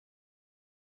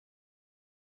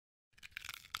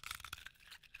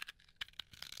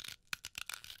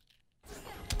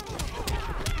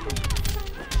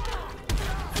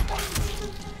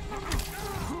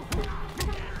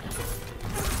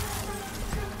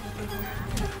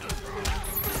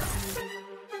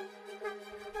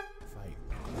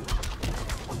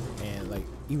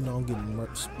even though I'm getting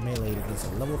meleeed against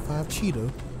a level 5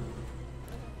 cheetah,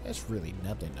 that's really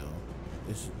nothing though.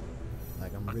 It's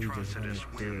like I'm really just running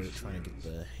through it, trying to get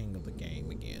the hang of the game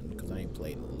again, because I ain't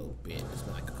played in a little bit. It's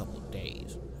been like a couple of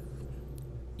days.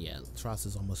 Yeah, Tross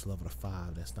is almost level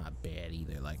 5. That's not bad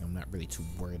either. Like, I'm not really too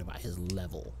worried about his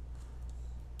level,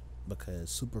 because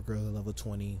Supergirl's at level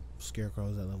 20,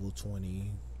 Scarecrow's at level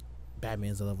 20,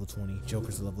 Batman's at level 20,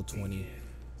 Joker's at level 20.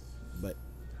 But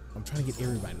I'm trying to get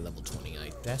everybody to level 20.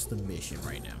 Like, that's the mission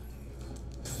right now.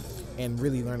 And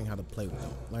really learning how to play with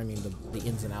them, learning the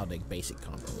ins and outs, like basic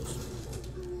combos.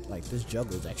 Like, this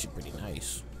juggle is actually pretty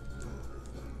nice.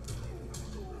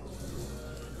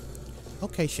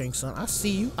 Okay, Shang Tsung, I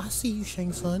see you. I see you,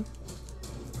 Shang Tsung.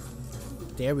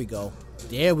 There we go.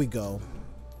 There we go.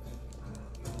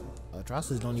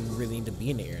 Atrocitus don't even really need to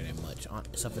be in the air that much,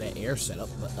 except for that air setup.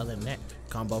 But other than that,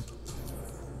 combo.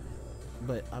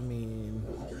 But I mean,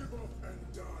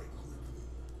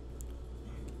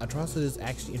 Atrocitus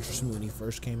actually interested me when he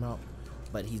first came out,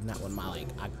 but he's not one of my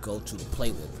I go to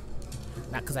play with.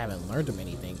 Not because I haven't learned him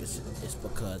anything. It's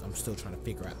because I'm still trying to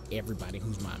figure out everybody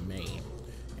who's my main.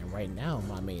 And right now,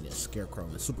 my main is Scarecrow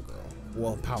and Supergirl.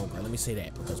 Well, Power Girl. Let me say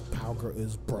that, because Power Girl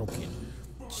is broken.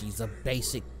 She's a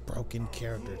basic broken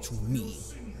character to me.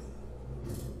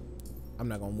 I'm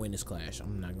not gonna win this clash.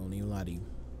 I'm not gonna even lie to you.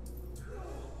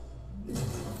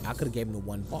 I could have gave him the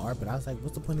 1 bar, but I was like,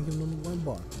 what's the point of giving him the 1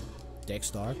 bar?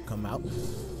 Dexstar, come out.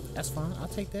 That's fine. I'll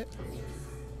take that.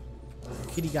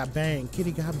 Kitty got bang.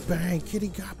 Kitty got bang. Kitty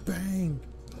got bang.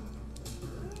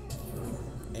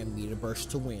 And Meteor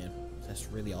Burst to win. That's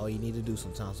really all you need to do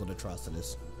sometimes with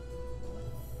Atrocitus.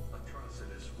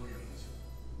 Atrocitus wins.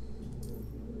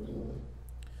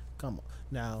 Come on.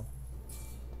 Now,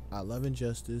 I love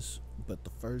Injustice, but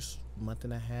the first month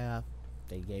and a half,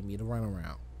 they gave me the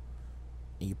runaround.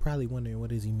 And you're probably wondering, what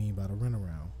does he mean by the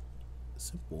runaround?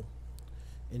 Simple.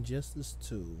 Injustice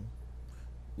 2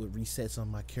 would reset some of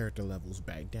my character levels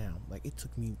back down. Like, it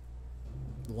took me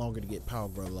longer to get Power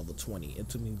Girl level 20. It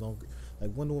took me longer.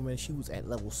 Like, Wonder Woman, she was at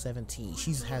level 17.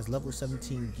 She has level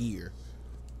 17 gear,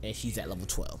 and she's at level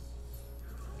 12.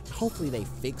 Hopefully they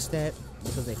fix that,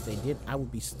 because if they did, I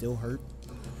would be still hurt,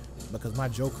 because my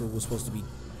Joker was supposed to be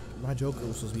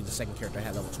the second character I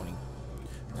had level 20.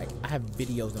 Like, I have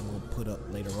videos I'm gonna put up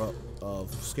later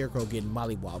of Scarecrow getting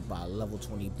mollywopped by a level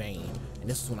 20 Bane, and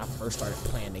this is when I first started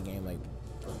playing the game. Like,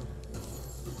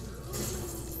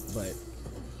 but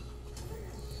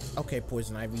okay,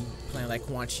 Poison Ivy playing like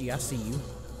Quan Chi, I see you.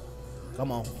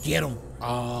 Come on, get him.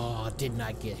 Oh, did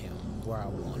not get him where I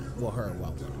wanted. Well, her where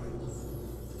I wanted.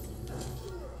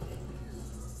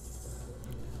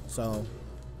 So,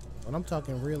 when I'm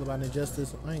talking real about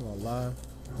Injustice, I ain't gonna lie.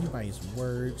 You might hear some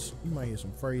words. You might hear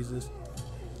some phrases.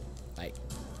 Like,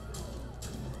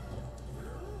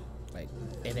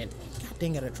 and then, god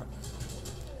dang it,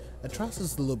 Atrocitus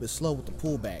is a little bit slow with the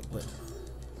pullback, but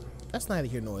that's neither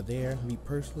here nor there, me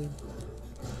personally.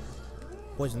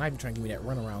 Poison Ivy trying to give me that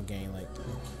runaround game, like,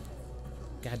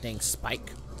 god dang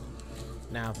Spike.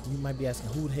 Now, you might be asking,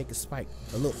 who the heck is Spike?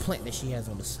 The little plant that she has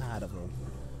on the side of her.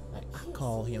 Like, I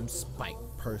call him Spike,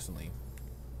 personally.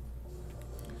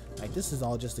 Like, this is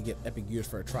all just to get epic gears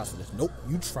for Atrocitus. Nope,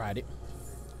 you tried it.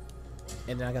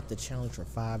 And then I got the challenge for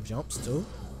 5 jumps, too.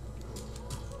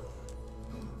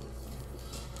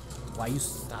 Why you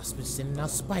stop sending out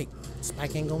Spike?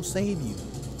 Spike ain't gonna save you.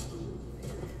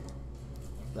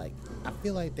 Like, I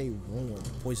feel like they ruined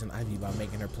Poison Ivy by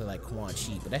making her play like Quan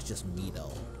Chi, but that's just me,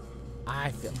 though.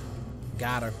 I feel...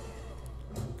 Got her.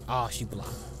 Oh, she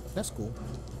blocked. That's cool.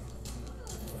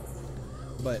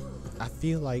 But I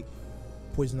feel like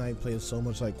Poison Ivy plays so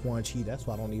much like Quan Chi, that's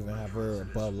why I don't even have her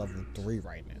above level 3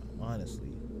 right now,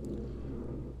 honestly.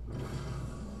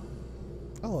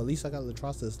 Oh, at least I got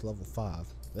Atrocitus level 5.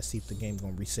 Let's see if the game's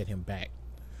gonna reset him back.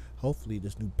 Hopefully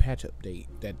this new patch update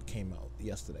that came out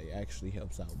yesterday actually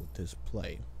helps out with this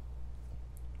play.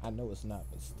 I know it's not,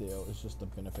 but still, it's just the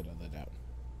benefit of the doubt.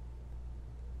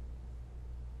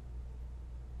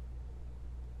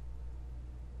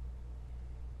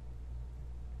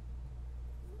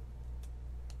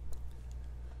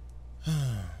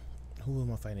 Who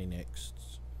am I fighting next?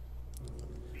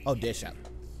 Oh, Deadshot.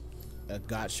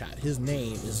 Godshot. His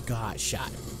name is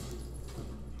Godshot.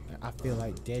 I feel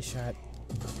like Deadshot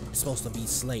is supposed to be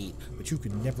Slade, but you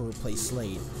could never replace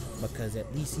Slade because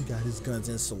at least he got his guns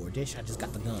and sword. Deadshot just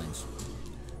got the guns.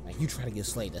 Like, you try to give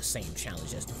Slade the same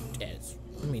challenge as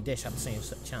Deadshot the same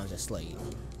challenge as Slade.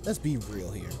 Let's be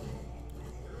real here.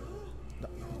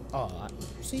 Oh,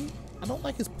 see, I don't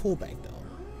like his pullback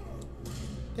though.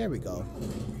 There we go.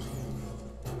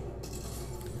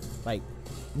 Like,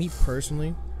 me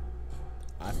personally,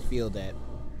 I feel that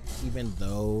Even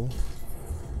though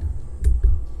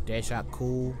Deadshot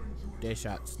cool,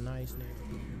 Deadshot's nice.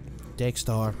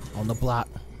 Dexstar on the block,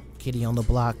 Kitty on the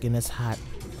block, and it's hot.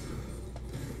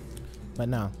 But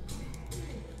no,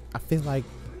 I feel like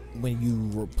when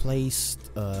you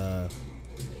replaced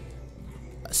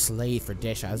Slade for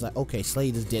Deadshot, it's like, okay,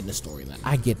 Slade is dead in the storyline.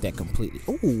 I get that completely.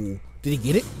 Ooh, did he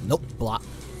get it? Nope, block.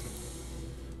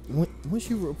 Once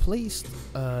you replaced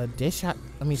Slade in the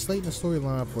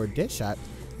storyline for Deadshot,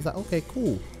 it's like, okay,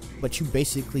 cool. But you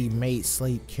basically made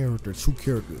Slade two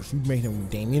characters. You made him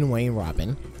Damian Wayne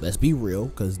Robin. Let's be real,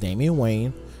 because Damian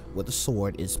Wayne with a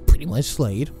sword is pretty much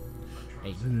Slade.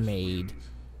 And you made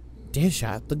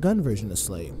Deadshot the gun version of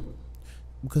Slade.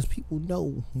 Because people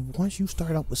know, once you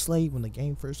start out with Slade when the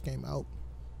game first came out,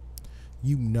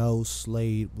 you know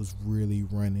Slade was really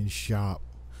running shop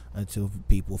until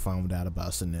people found out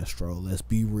about Sinestro. Let's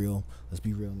be real. Let's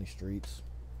be real in the streets.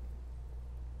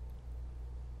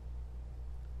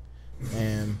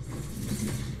 And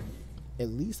at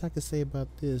least I could say about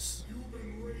this.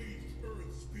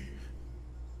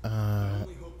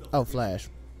 Oh, Flash.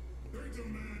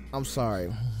 I'm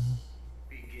sorry.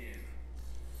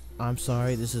 I'm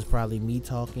sorry. This is probably me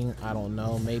talking. I don't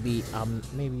know. Maybe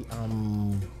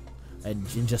I'm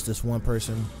Injustice 1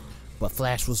 person, but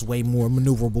Flash was way more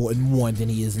maneuverable in 1 than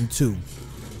he is in 2.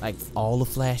 Like all the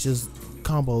Flash's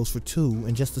combos for 2,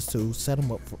 Injustice 2, set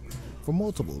him up for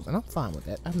multiples, and I'm fine with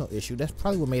that. I have no issue. That's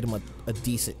probably what made him a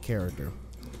decent character.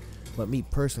 But me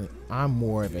personally, I'm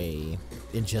more of a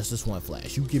Injustice 1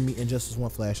 Flash. You give me Injustice 1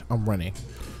 Flash, I'm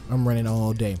running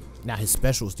all day. Now his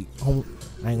special is I ain't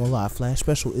gonna lie, Flash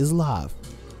special is live.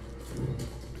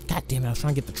 God damn it, I was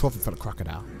trying to get the trophy for the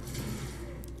crocodile.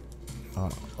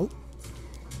 Oh,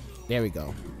 there we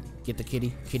go. Get the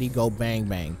kitty. Kitty go bang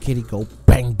bang. Kitty go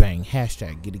bang bang.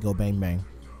 Hashtag kitty go bang bang.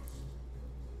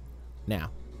 Now.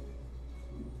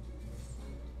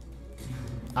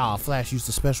 Flash used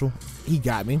the special. He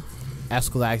got me. That's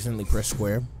because I accidentally pressed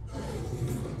square.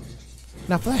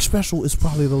 Now, Flash special is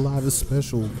probably the livest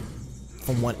special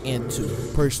from 1 and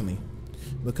 2, personally.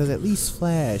 Because at least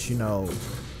Flash,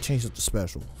 changed up the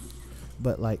special.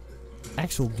 But, like,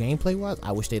 actual gameplay-wise,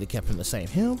 I wish they'd have kept him the same.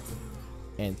 Him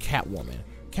and Catwoman.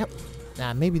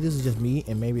 Now, maybe this is just me,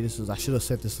 and maybe I should have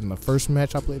said this in the first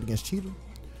match I played against Cheetah.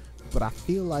 But I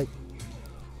feel like,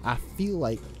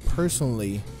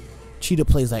 personally, Cheetah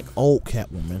plays like old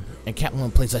Catwoman, and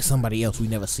Catwoman plays like somebody else we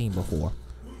never seen before.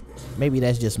 Maybe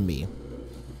that's just me.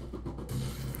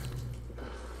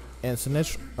 And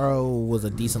Sinestro was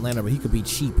a decent lander, but he could be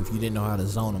cheap if you didn't know how to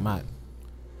zone him out.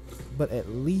 But at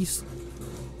least,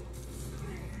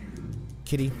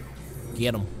 Kitty,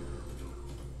 get him.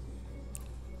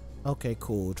 Okay,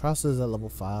 cool. Atrocitus is at level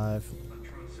 5.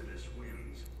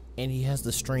 And he has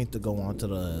the strength to go on to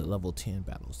the level 10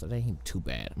 battles. So that ain't too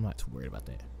bad. I'm not too worried about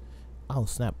that. Oh,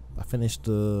 snap. I finished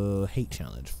the hate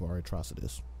challenge for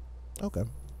Atrocitus. Okay.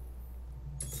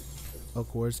 Of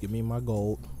course, give me my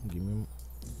gold. Give me...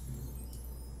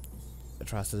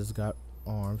 Atrocitus got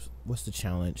arms. What's the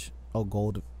challenge? Oh,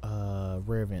 gold,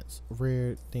 rare events.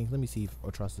 Rare things. Let me see if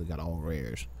Atrocitus got all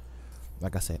rares.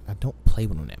 Like I said, I don't play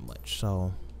with them that much.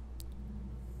 So,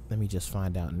 let me just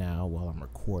find out now while I'm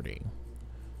recording.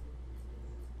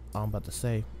 I'm about to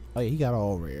say, oh yeah, he got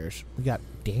all rares. We got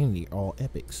damn near all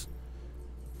epics.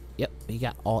 Yep, he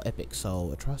got all epics.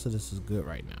 So, Atrocitus is good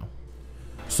right now.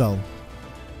 So,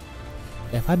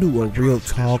 if I do a real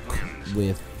talk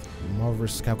with Marvel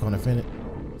vs. Capcom Infinite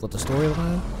with the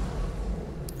storyline,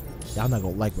 y'all not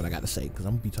gonna like what I got to say because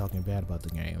I'm gonna be talking bad about the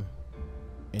game.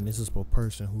 And this is for a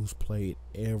person who's played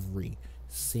every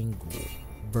single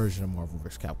version of Marvel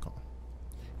vs. Capcom,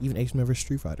 even X-Men vs.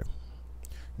 Street Fighter.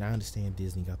 Now I understand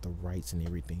Disney got the rights and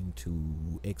everything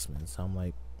to X-Men, so I'm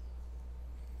like,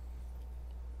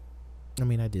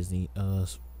 not Disney,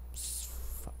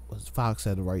 Fox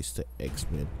had the rights to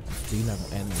X-Men, so you're not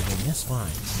gonna add anything. That's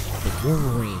fine. But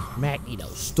Wolverine, Magneto,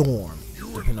 Storm,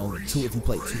 depending on the two, if you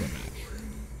play 2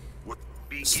 or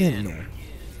not. Sentinel,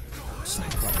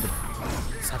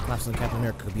 Cyclops and Captain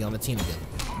America could be on the team together.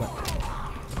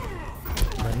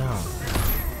 But no,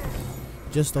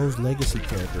 just those legacy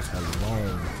characters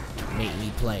alone made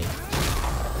me play.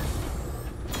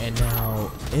 And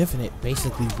now Infinite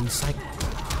basically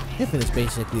Infinite's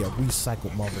basically a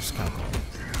recycled Marvel vs. Capcom.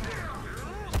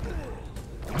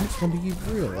 I'm just gonna be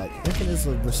real, like Infinite is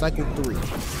a recycled 3.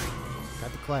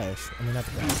 Got the Clash. Not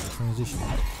the Clash, the transition.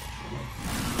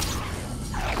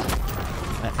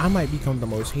 Like, I might become the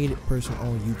most hated person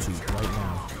on YouTube right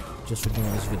now just for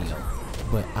doing this video.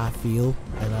 But I feel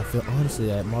honestly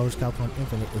that Marvel vs. Capcom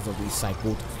Infinite is a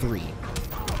recycled 3.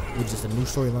 With just a new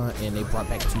storyline and they brought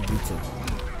back 2v2.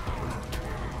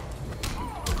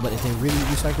 But if they really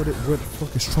recycled it, where the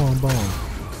fuck is Trombone?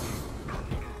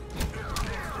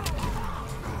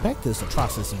 Back to this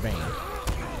Atrocitus and Bane.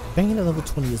 Bane at level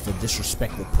 20 is the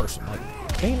disrespectful person. Like,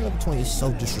 Bane at level 20 is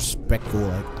so disrespectful.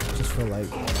 Like, I just feel like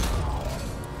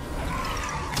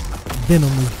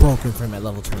Venom is broken for him at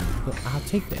level 20. But I'll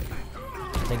take that.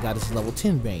 Thank God it's level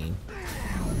 10 Bane.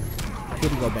 Here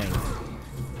we go, Bane.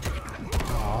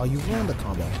 Oh, you won the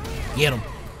combo. Get him.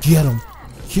 Get him.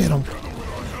 Get him.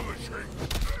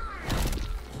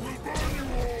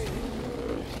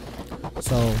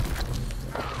 So,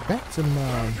 back to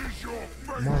Marvel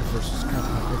vs.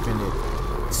 Capcom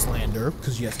Infinite slander,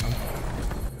 because yes,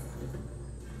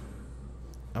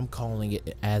 I'm calling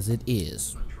it as it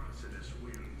is.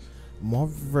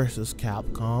 Marvel vs.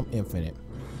 Capcom Infinite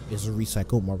is a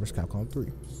recycled Marvel vs. Capcom 3.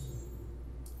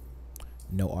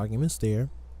 No arguments there.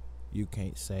 You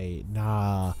can't say,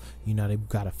 nah, you know, they've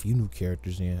got a few new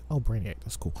characters in. Oh, Brainiac,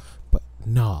 that's cool. But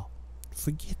nah,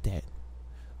 forget that.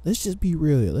 Let's just be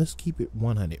real here. Let's keep it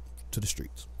 100 to the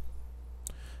streets.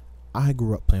 I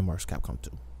grew up playing Marvel vs. Capcom 2.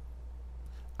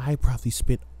 I probably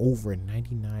spent over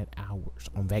 99 hours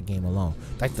on that game alone.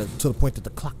 Like to the point that the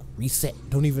clock reset.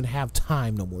 Don't even have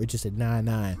time no more. It just said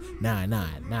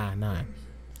 999999.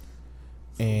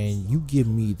 And you give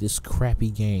me this crappy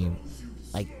game.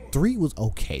 Like 3 was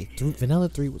okay. Vanilla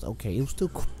 3 was okay. It was still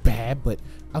bad, but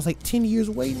I was like 10 years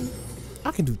waiting.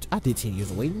 I did 10 years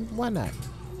of waiting. Why not?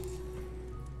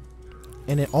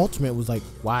 And then Ultimate was like,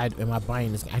 why am I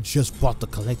buying this? I just bought the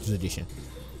collector's edition.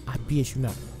 I BS you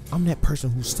not. I'm that person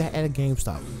who sat at a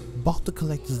GameStop, bought the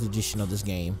collector's edition of this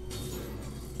game,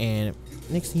 and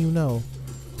next thing you know,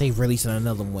 they releasing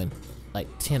another one like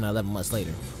 10 or 11 months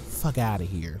later. Fuck out of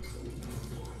here.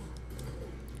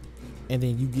 And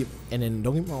then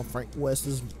don't get me wrong, Frank West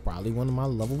is probably one of my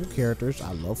lovable characters.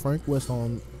 I love Frank West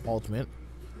on Ultimate.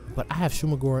 But I have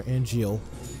Shumagora and Jill.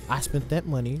 I spent that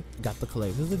money, got the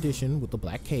collector's edition with the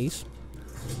black case,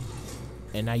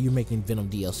 and now you're making Venom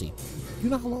DLC. You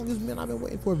know how long it's been I've been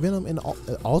waiting for Venom in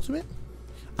the Ultimate?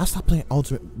 I stopped playing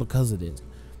Ultimate because of this.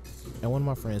 And one of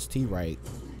my friends, T-Wright,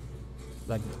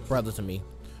 like brother to me,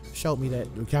 showed me that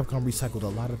Capcom recycled a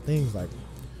lot of things. Like,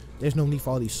 there's no need for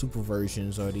all these super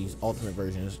versions or these Ultimate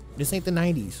versions. This ain't the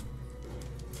 90s.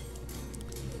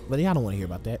 But y'all don't want to hear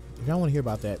about that. If y'all want to hear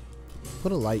about that,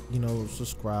 put a like, you know,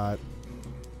 subscribe.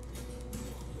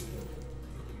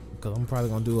 Because I'm probably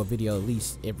going to do a video at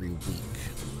least every week.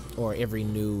 Or every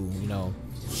new, you know,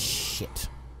 shit.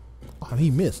 Oh,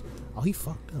 he missed. Oh, he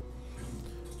fucked up.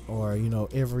 Or, you know,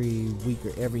 every week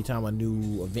or every time a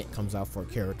new event comes out for a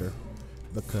character.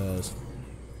 Because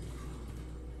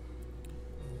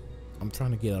I'm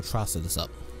trying to get Atrocitus up.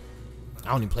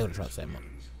 I don't even play with Atrocitus that much.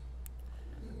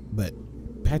 But,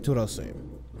 back to what I was saying.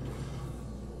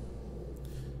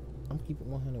 I'm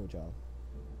keeping 100 with y'all.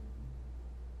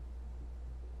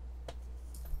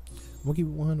 I'm gonna keep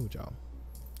it 100 with y'all.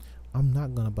 I'm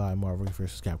not gonna buy Marvel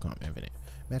vs. Capcom Infinite.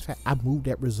 Matter of fact, I moved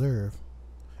that reserve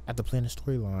at the Planet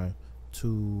Storyline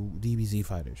to DBZ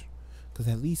Fighters, because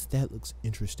at least that looks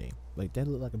interesting. Like, that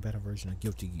looked like a better version of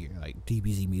Guilty Gear, like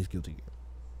DBZ meets Guilty Gear,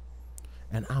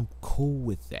 and I'm cool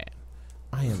with that.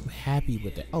 I am happy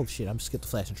with that. Oh shit, I'm skipped the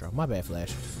Flash intro. My bad,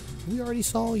 Flash. We already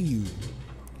saw you.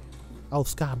 Oh,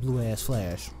 sky blue ass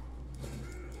Flash.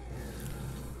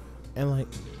 And like,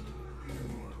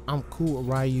 I'm cool with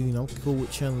Ryu, you know, I'm cool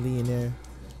with Chun-Li in there.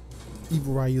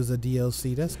 Evil Ryu's a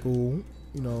DLC, that's cool.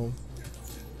 You know,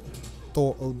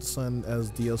 Thor Odin's son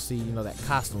as DLC, you know, that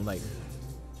costume, like,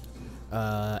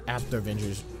 after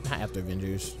Avengers, not after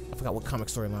Avengers, I forgot what comic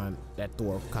storyline that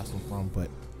Thor costume from, but,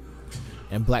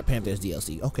 and Black Panther is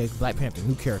DLC. Okay, Black Panther,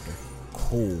 new character.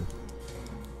 Cool.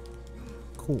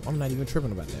 Cool, I'm not even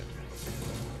tripping about that.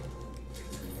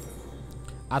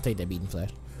 I'll take that beating, Flash.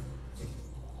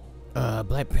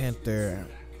 Black Panther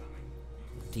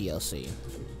DLC.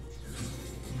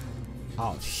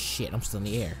 Oh shit, I'm still in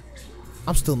the air.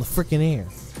 I'm still in the freaking air.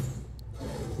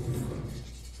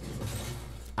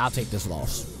 I'll take this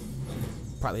loss.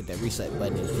 Probably hit that reset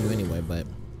button to do anyway, but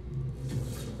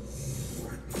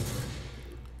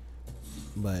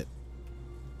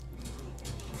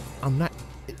I'm not,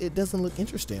 it doesn't look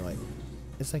interesting. Like,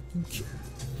 it's like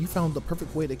you found the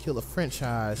perfect way to kill a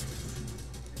franchise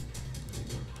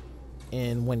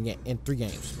in 3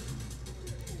 games.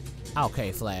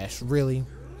 Okay, Flash, really?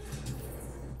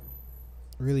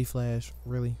 Really, Flash?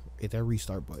 Really? Hit that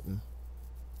restart button.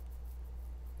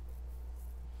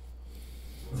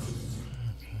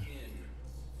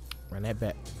 Run that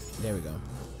back. There we go.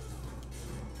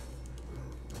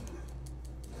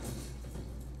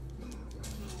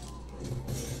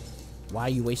 Why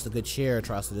you waste a good share,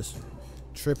 Atrocitus?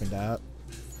 Tripping, dog.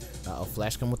 Uh-oh,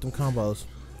 Flash coming with them combos.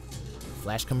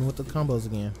 Flash coming with the combos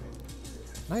again.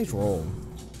 Nice roll.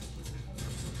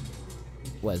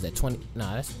 What is that, 20?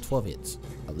 Nah, that's 12 hits.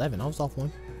 11, I was off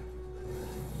one.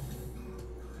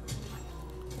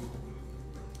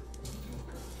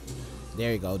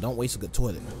 There you go, don't waste a good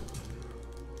toilet.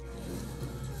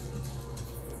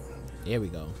 There we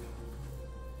go.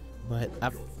 But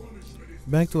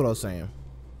back to what I was saying.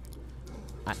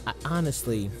 I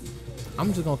honestly,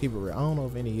 I'm just gonna keep it real. I don't know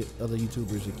if any other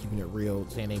YouTubers are keeping it real,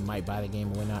 saying they might buy the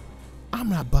game or whatnot. I'm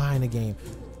not buying the game.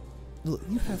 Look,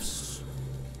 you have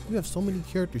so many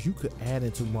characters you could add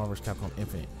into Marvel vs. Capcom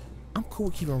Infinite. I'm cool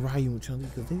with keeping Ryu and Chun-Li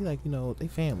because they like, you know, they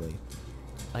family.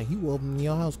 Like, you welcome in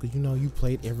your house because you know you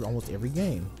played almost every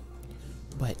game.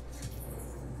 But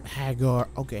Hagar,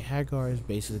 okay, Hagar is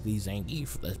basically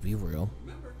Zangief. Let's be real.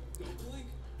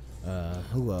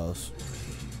 Who else?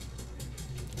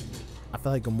 I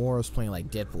feel like Gamora's playing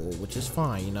like Deadpool, which is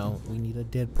fine, you know. We need a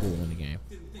Deadpool in the game.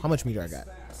 How much meter I got?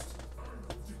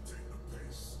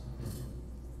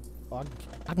 Oh,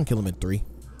 I can kill him in 3.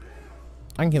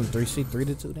 I can kill him in 3. See,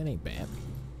 3-2. That ain't bad.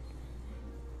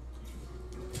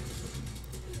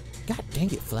 God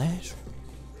dang it, Flash.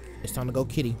 It's time to go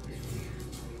Kitty.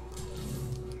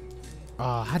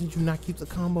 How did you not keep the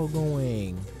combo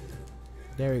going?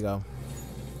 There we go.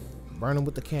 Burn him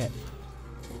with the cat.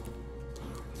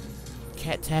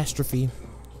 Catastrophe.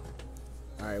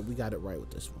 Alright, we got it right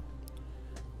with this one.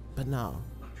 But no.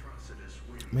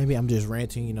 Maybe I'm just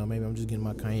ranting, you know, maybe I'm just getting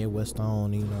my Kanye West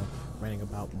on, you know, ranting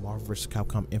about Marvel vs.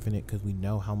 Capcom Infinite because we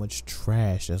know how much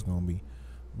trash that's going to be.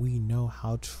 We know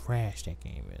how trash that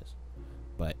game is.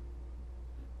 But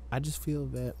I just feel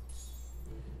that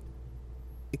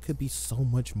it could be so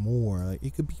much more. Like,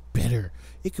 it could be better.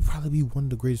 It could probably be one of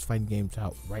the greatest fighting games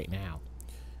out right now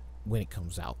when it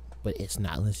comes out. But it's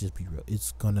not. Let's just be real.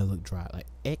 It's going to look dry. Like,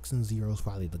 X and Zero is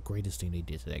probably the greatest thing they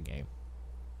did to that game.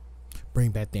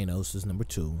 Bring back Thanos is number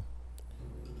 2.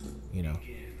 You know.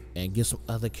 And give some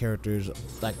other characters,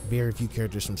 like very few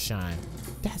characters, some shine.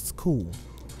 That's cool.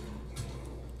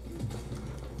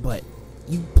 But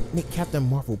you make Captain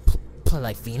Marvel play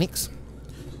like Phoenix?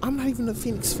 I'm not even a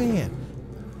Phoenix fan.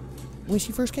 When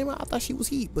she first came out, I thought she was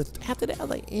heat. But after that, I was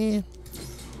like, eh.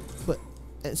 But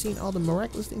and seeing all the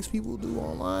miraculous things people do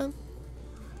online,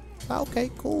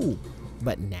 okay, cool.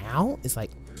 But now, it's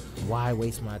like, why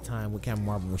waste my time with Captain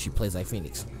Marvel when she plays like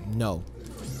Phoenix? No.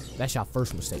 That's your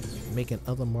first mistake. Making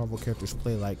other Marvel characters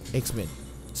play like X-Men.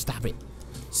 Stop it.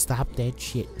 Stop that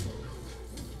shit.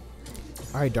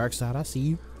 Alright, Darkseid, I see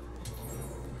you.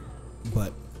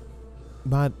 But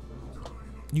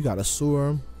you got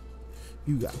Asura.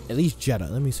 You got at least Jeddah.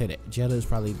 Let me say that. Jeddah is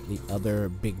probably the other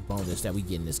big bonus that we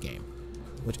get in this game.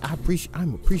 Which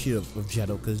I'm appreciative of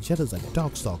Jeddah because Jeddah's a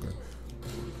Darkstalker.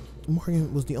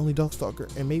 Morgan was the only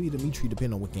Darkstalker, and maybe Dimitri,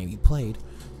 depending on what game you played.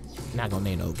 Not gonna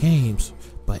name no games,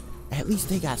 but at least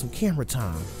they got some camera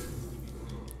time.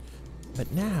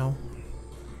 But now,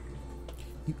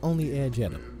 you only add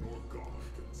Jeddah.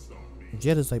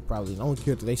 Jeddah's like probably the only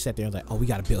character they sat there and like, oh, we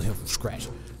gotta build him from scratch.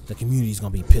 The community's gonna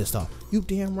be pissed off. You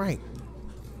damn right.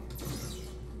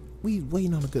 We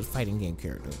waiting on a good fighting game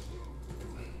character.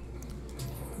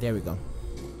 There we go.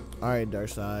 Alright,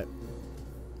 Darkseid.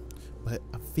 But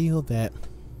I feel that,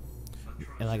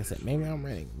 and like I said, maybe I'm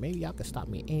ranting. Maybe y'all can stop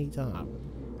me anytime.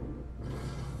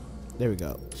 There we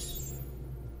go.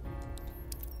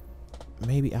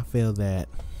 Maybe I feel that.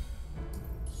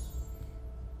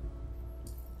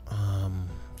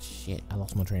 Shit, I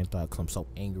lost my train of thought because I'm so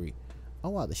angry. Oh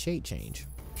wow, the shade change.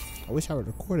 I wish I would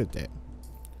have recorded that.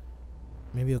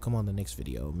 Maybe it'll come on the next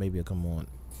video. Maybe it'll come on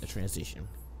the transition.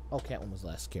 Oh, Catwoman's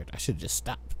last character. I should have just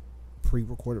stopped.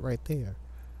 Pre-recorded right there.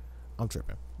 I'm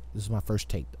tripping. This is my first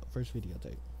take, though. First video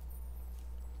take.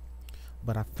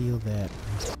 But I feel that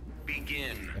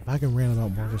if I can rant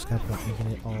about Marvel vs. Capcom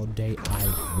Infinite all day,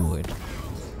 I would.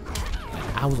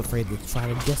 Like, I was afraid to try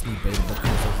the Destiny beta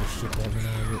because of the shit that went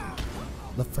on with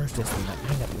the first Destiny. Like,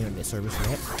 I ain't got the internet service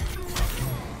yet.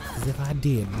 Because if I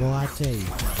did, boy, I tell you,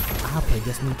 I'll play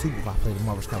Destiny 2 if I play the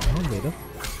Marvel vs. Capcom beta.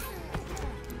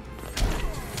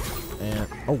 And,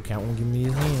 oh, Count won't give me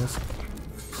his hands.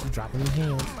 She's dropping his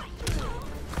hands.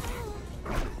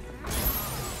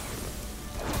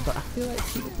 But I feel like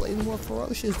she could play more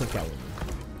ferocious than Catwoman.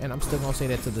 And I'm still gonna say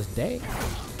that to this day.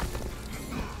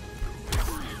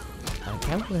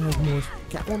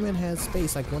 Catwoman has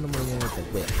space like Wonder Woman with the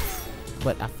whip.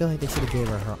 But I feel like they should have gave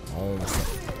her own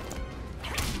stuff.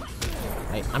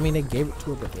 Like, I mean, they gave it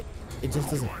to her, but it just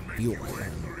doesn't feel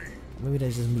right. Maybe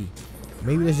that's just me.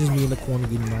 Maybe that's just me in the corner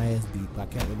getting my ass beat by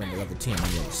Catwoman at level 10 and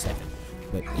level 7.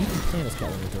 But even playing as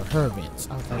Catwoman through her events,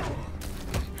 I was like,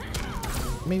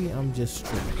 maybe I'm just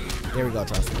tripping. There we go,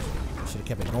 Atrocitus. Should have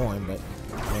kept it going, but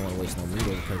I don't want to waste no meter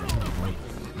because I'm going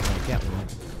to cap him.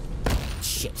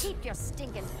 Shit. Keep your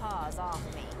stinking paws off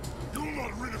me.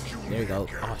 There we go.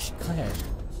 Oh, she clashed.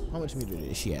 How much meter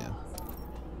did she have?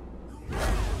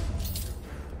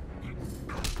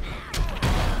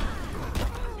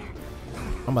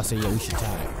 I'm about to say, yeah, we should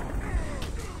tie it.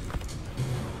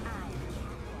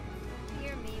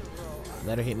 Hear me roar.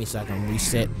 Let her hit me so I can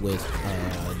reset with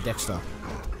Dexter.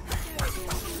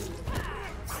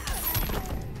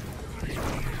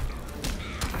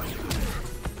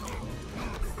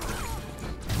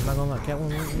 I'm not gonna lie,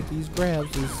 Catwoman with these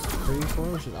grabs is pretty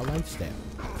ferocious. I like that.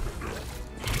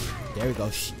 There we go.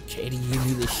 Katie, you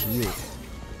need the shield.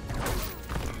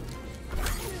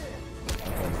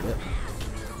 Okay, good.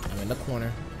 I'm in the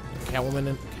corner.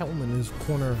 Catwoman is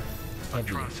corner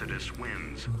heavy. Atrocitus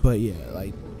wins. But yeah,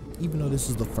 like, even though this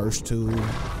is the first two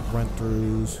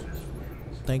run-throughs,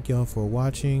 thank y'all for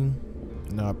watching.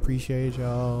 And I appreciate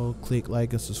y'all. Click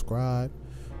like and subscribe.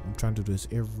 I'm trying to do this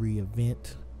every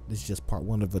event. This is just part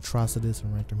 1 of Atrocitus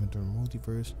and Rant Through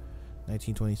Multiverse.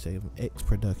 1927 X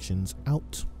Productions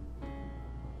out.